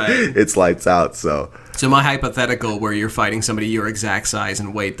 it's lights out. So my hypothetical where you're fighting somebody your exact size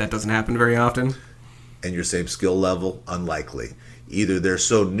and weight, that doesn't happen very often? And your same skill level, unlikely. Either they're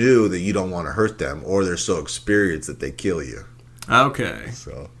so new that you don't want to hurt them, or they're so experienced that they kill you. Okay.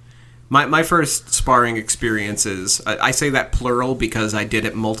 So my first sparring experiences, I say that plural because I did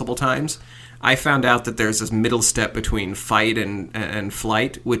it multiple times. I found out that there's this middle step between fight and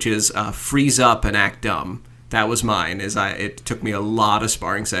flight, which is freeze up and act dumb. That was mine. It took me a lot of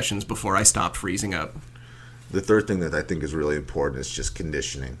sparring sessions before I stopped freezing up. The third thing that I think is really important is just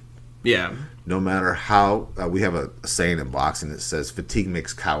conditioning. Yeah. No matter how, we have a saying in boxing that says, fatigue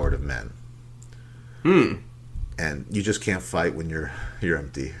makes coward of men. And you just can't fight when you're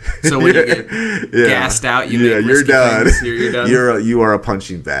empty. So when you get gassed out, you're done. You're done. You are a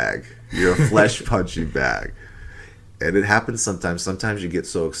punching bag. You're a flesh punching bag. And it happens sometimes. Sometimes you get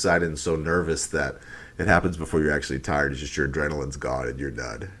so excited and so nervous that it happens before you're actually tired. It's just your adrenaline's gone and you're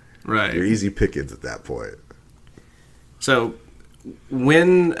done. Right. You're easy pickings at that point. So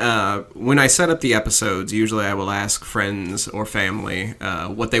when I set up the episodes, usually I will ask friends or family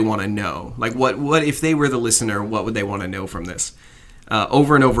what they want to know. Like, what if they were the listener, what would they want to know from this?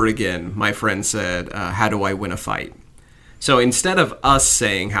 Over and over again, my friend said, how do I win a fight? So instead of us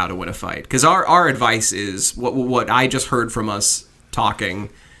saying how to win a fight, because our advice is what I just heard from us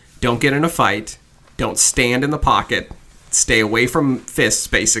talking, don't get in a fight, don't stand in the pocket, stay away from fists,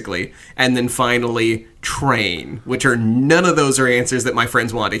 basically, and then finally train, which are none of those are answers that my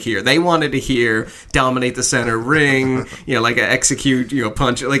friends wanted to hear. They wanted to hear dominate the center ring, like execute,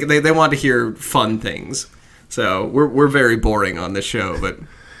 punch. Like they wanted to hear fun things. So we're very boring on this show, but...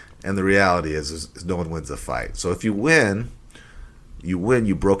 And the reality is no one wins a fight. So if you win,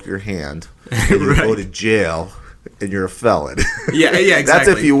 you broke your hand, and you go to jail, and you're a felon. Yeah, exactly. That's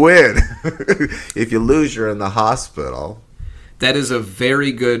if you win. If you lose, you're in the hospital. That is a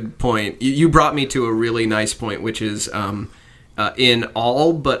very good point. You brought me to a really nice point, which is in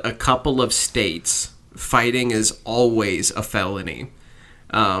all but a couple of states, fighting is always a felony.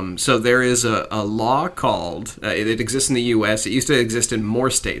 So there is a law called, it exists in the U.S., it used to exist in more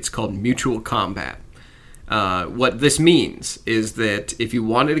states, called mutual combat. What this means is that if you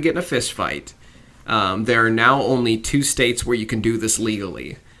wanted to get in a fist fight, there are now only 2 states where you can do this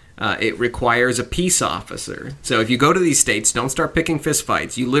legally. It requires a peace officer. So if you go to these states, don't start picking fist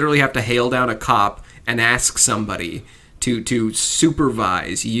fights. You literally have to hail down a cop and ask somebody to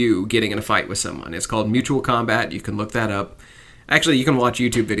supervise you getting in a fight with someone. It's called mutual combat. You can look that up. Actually, you can watch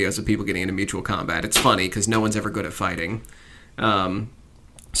YouTube videos of people getting into mutual combat. It's funny because no one's ever good at fighting.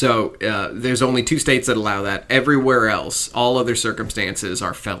 So there's only 2 states that allow that. Everywhere else, all other circumstances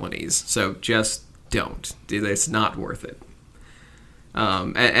are felonies. So just don't. It's not worth it.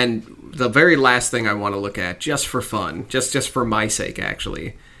 And the very last thing I want to look at, just for fun, just for my sake,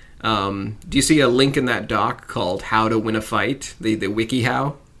 actually. Do you see a link in that doc called How to Win a Fight? The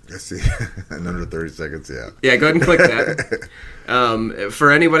WikiHow? I see. In under 30 seconds, yeah. Yeah, go ahead and click that.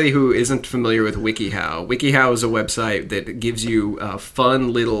 For anybody who isn't familiar with WikiHow, WikiHow is a website that gives you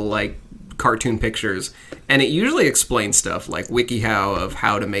fun little, like, cartoon pictures, and it usually explains stuff like WikiHow of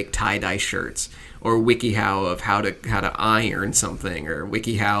how to make tie-dye shirts, or WikiHow of how to iron something, or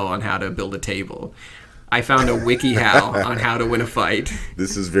WikiHow on how to build a table. I found a WikiHow on how to win a fight.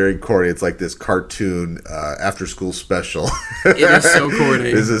 This is very corny. It's like this cartoon after-school special. It is so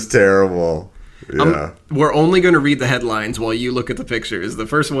corny. This is terrible. Yeah. We're only going to read the headlines while you look at the pictures. The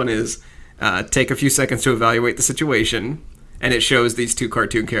first one is, take a few seconds to evaluate the situation, and it shows these 2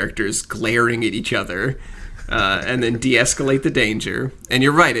 cartoon characters glaring at each other, and then de-escalate the danger. And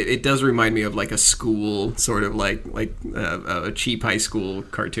you're right, it does remind me of like a school, sort of like a cheap high school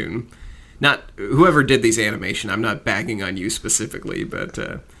cartoon. Not whoever did these animation, I'm not bagging on you specifically, but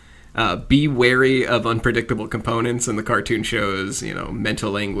be wary of unpredictable components, and the cartoon shows,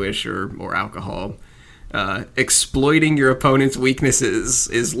 mental anguish or alcohol. Exploiting your opponent's weaknesses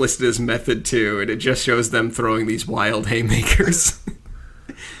is listed as method 2, and it just shows them throwing these wild haymakers.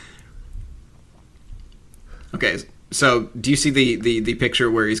 Okay, so do you see the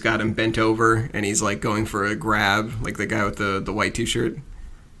picture where he's got him bent over and he's like going for a grab, like the guy with the white t-shirt?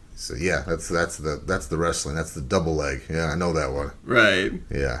 So yeah, that's the wrestling. That's the double leg. Yeah, I know that one. Right.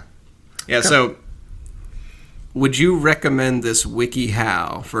 Yeah. Yeah. So, would you recommend this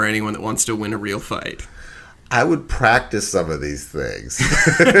WikiHow for anyone that wants to win a real fight? I would practice some of these things.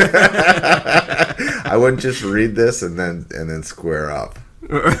 I wouldn't just read this and then square up.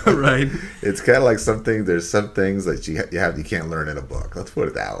 Right. It's kind of like something. There's some things that you can't learn in a book. Let's put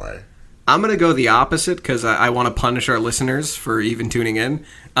it that way. I'm going to go the opposite because I want to punish our listeners for even tuning in.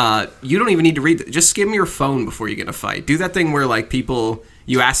 You don't even need to read it. Just skim your phone before you get in a fight. Do that thing where like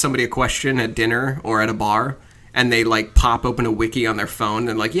you ask somebody a question at dinner or at a bar, and they like pop open a wiki on their phone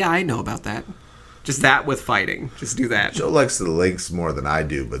and like, yeah, I know about that. Just that with fighting. Just do that. Joe likes the links more than I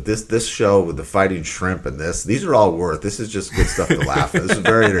do, but this show with the fighting shrimp and these are all worth. This is just good stuff to laugh at. This is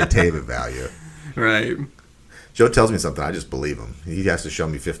very entertainment value. Right. Joe tells me something, I just believe him. He has to show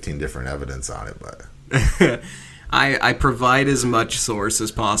me 15 different evidence on it, but I provide as much source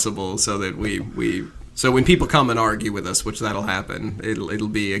as possible so that so when people come and argue with us, which that'll happen, it'll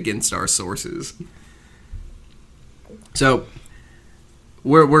be against our sources. So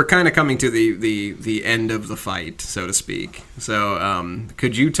we're kind of coming to the end of the fight, so to speak. So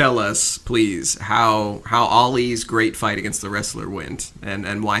could you tell us, please, how Ali's great fight against the wrestler went,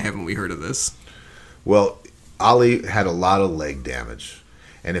 and why haven't we heard of this? Well, Ali had a lot of leg damage,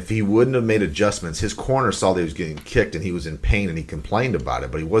 and if he wouldn't have made adjustments, his corner saw that he was getting kicked and he was in pain and he complained about it,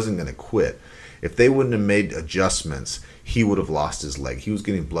 but he wasn't going to quit. If they wouldn't have made adjustments, he would have lost his leg. He was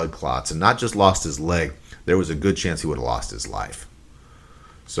getting blood clots, and not just lost his leg, there was a good chance he would have lost his life.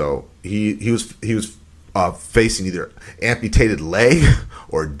 So he was facing either amputated leg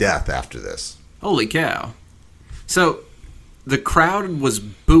or death after this. Holy cow. So the crowd was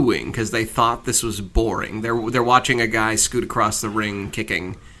booing because they thought this was boring. They're watching a guy scoot across the ring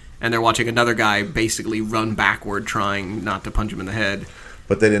kicking, and they're watching another guy basically run backward trying not to punch him in the head.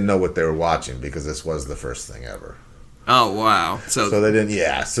 But they didn't know what they were watching because this was the first thing ever. Oh, wow. So they didn't,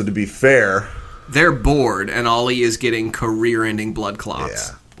 yeah. So to be fair, they're bored, and Ali is getting career-ending blood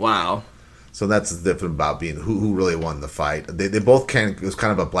clots. Yeah. Wow. So that's the difference about being who really won the fight. They both it was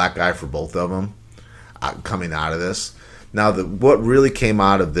kind of a black eye for both of them coming out of this. Now, what really came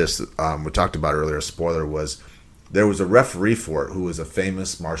out of this, we talked about earlier, a spoiler, was there was a referee for it who was a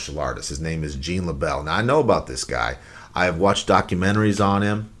famous martial artist. His name is Gene LaBelle. Now, I know about this guy. I have watched documentaries on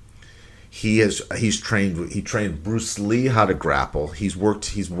him. He trained Bruce Lee how to grapple. He's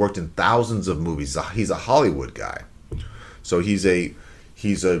worked in thousands of movies. He's a Hollywood guy. So he's a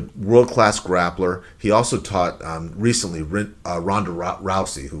world-class grappler. He also taught recently Ronda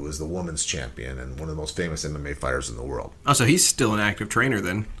Rousey, who is the women's champion and one of the most famous MMA fighters in the world. Oh, so he's still an active trainer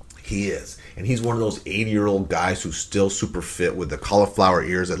then. He is. And he's one of those 80-year-old guys who's still super fit with the cauliflower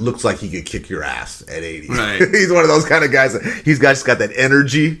ears. It looks like he could kick your ass at 80. Right. He's one of those kind of guys. He's just got that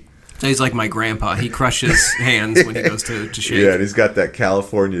energy. So he's like my grandpa. He crushes hands when he goes to shake. Yeah, and he's got that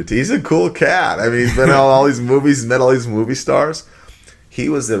California tea. He's a cool cat. I mean, he's been in all these movies. He's met all these movie stars. He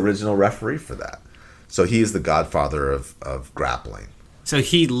was the original referee for that. So he is the godfather of grappling. So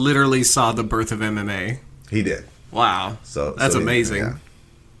he literally saw the birth of MMA. He did. Wow. That's amazing. Yeah.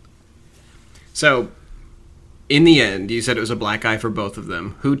 So, in the end, you said it was a black eye for both of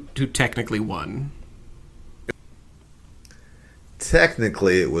them. Who technically won?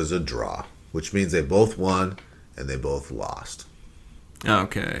 Technically, it was a draw, which means they both won and they both lost.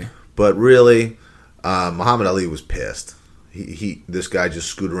 Okay. But really, Muhammad Ali was pissed. This guy just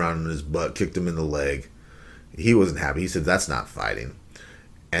scooted around in his butt, kicked him in the leg. He wasn't happy. He said, "That's not fighting."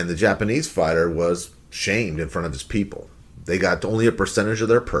 And the Japanese fighter was shamed in front of his people. They got only a percentage of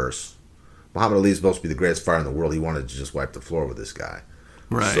their purse. Muhammad Ali is supposed to be the greatest fighter in the world. He wanted to just wipe the floor with this guy.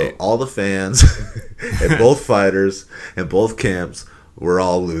 Right. So all the fans and both fighters and both camps were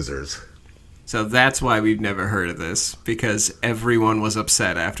all losers. So that's why we've never heard of this, because everyone was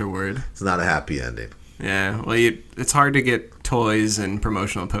upset afterward. It's not a happy ending. Yeah, well, it's hard to get toys and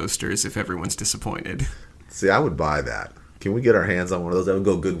promotional posters if everyone's disappointed. See, I would buy that. Can we get our hands on one of those? That would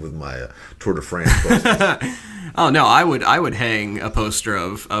go good with my Tour de France posters. Oh no, I would hang a poster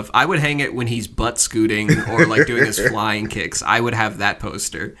of I would hang it when he's butt scooting or like doing his flying kicks. I would have that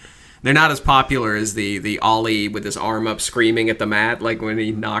poster. They're not as popular as the ollie with his arm up screaming at the mat, like when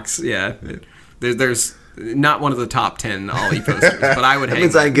he knocks. Yeah, there's not one of the top 10 ollie posters, but I would hang. That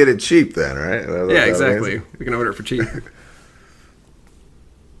means I can get it cheap then, right? Yeah, exactly. We can order it for cheap.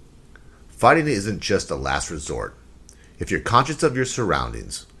 Fighting isn't just a last resort. If you're conscious of your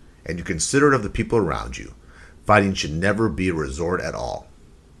surroundings and you're considerate of the people around you, fighting should never be a resort at all.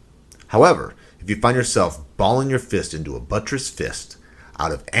 However, if you find yourself balling your fist into a buttressed fist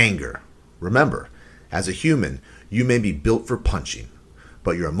out of anger, remember, as a human, you may be built for punching,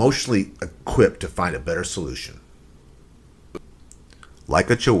 but you're emotionally equipped to find a better solution.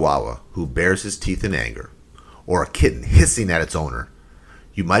 Like a chihuahua who bares his teeth in anger, or a kitten hissing at its owner,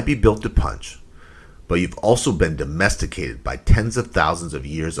 you might be built to punch, but you've also been domesticated by tens of thousands of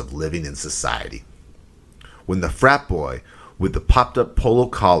years of living in society. When the frat boy with the popped-up polo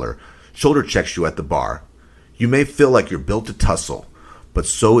collar shoulder checks you at the bar, you may feel like you're built to tussle, but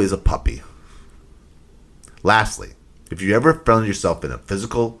so is a puppy. Lastly, if you ever found yourself in a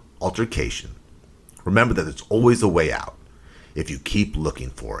physical altercation, remember that there's always a way out if you keep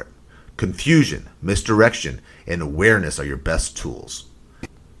looking for it. Confusion, misdirection, and awareness are your best tools.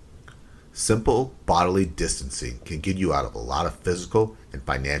 Simple bodily distancing can get you out of a lot of physical and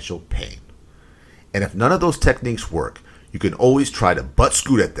financial pain. And if none of those techniques work, you can always try to butt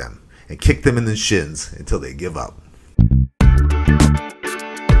scoot at them and kick them in the shins until they give up.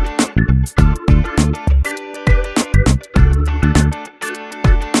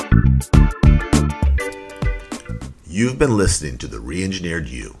 You've been listening to The Re-Engineered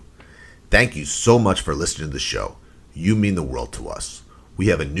You. Thank you so much for listening to the show. You mean the world to us. We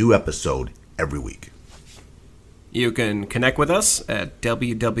have a new episode every week. You can connect with us at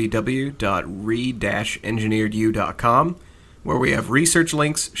www.re-engineeredyou.com, where we have research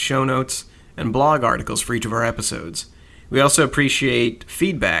links, show notes, and blog articles for each of our episodes. We also appreciate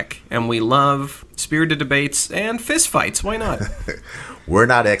feedback, and we love spirited debates and fistfights. Why not? We're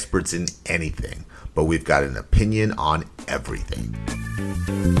not experts in anything, but we've got an opinion on everything.